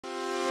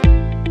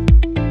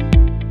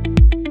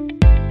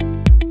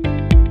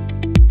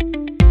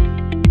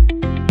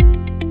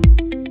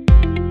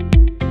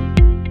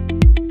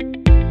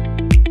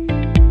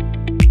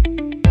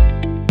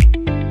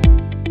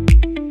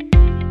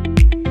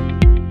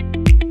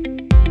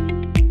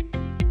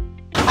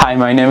Hi,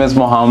 my name is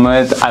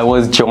Mohammad. I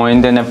was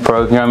joined in a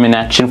program in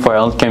Action for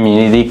Health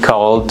Community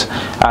called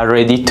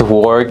Ready to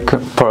Work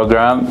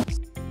program.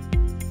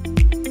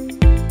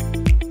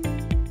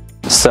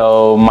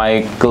 So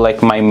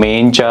my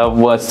main job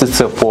was to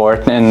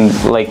support and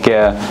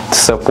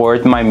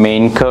support my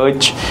main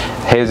coach.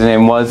 His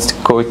name was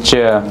Coach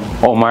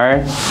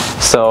Omar.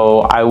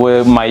 So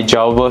my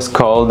job was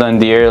called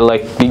under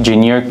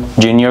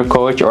junior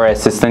coach or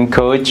assistant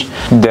coach.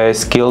 The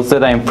skills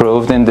that I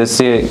improved in this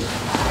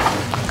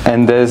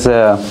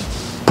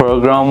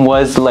program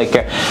was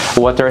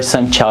what are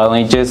some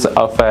challenges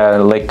of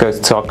a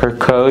soccer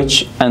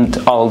coach, and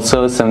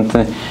also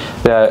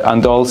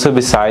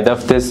beside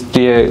of this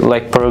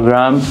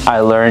program, I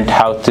learned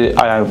how to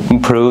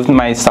improve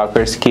my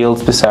soccer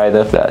skills beside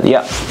of that.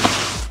 Yeah.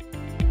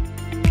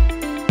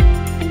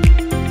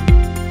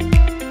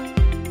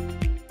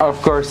 Of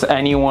course,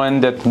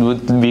 anyone that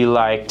would be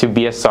like to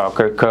be a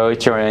soccer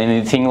coach or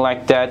anything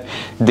like that,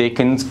 they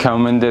can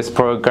come in this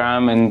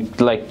program and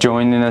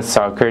join in a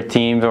soccer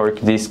team or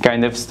this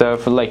kind of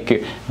stuff,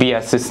 be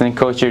assistant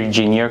coach or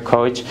junior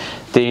coach.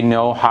 They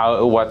know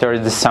what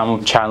are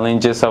some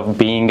challenges of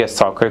being a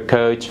soccer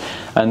coach,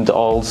 and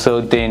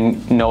also they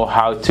know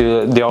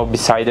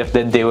beside of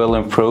that they will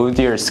improve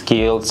their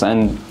skills,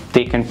 and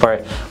they can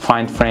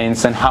find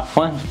friends and have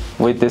fun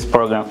with this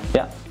program.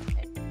 Yeah.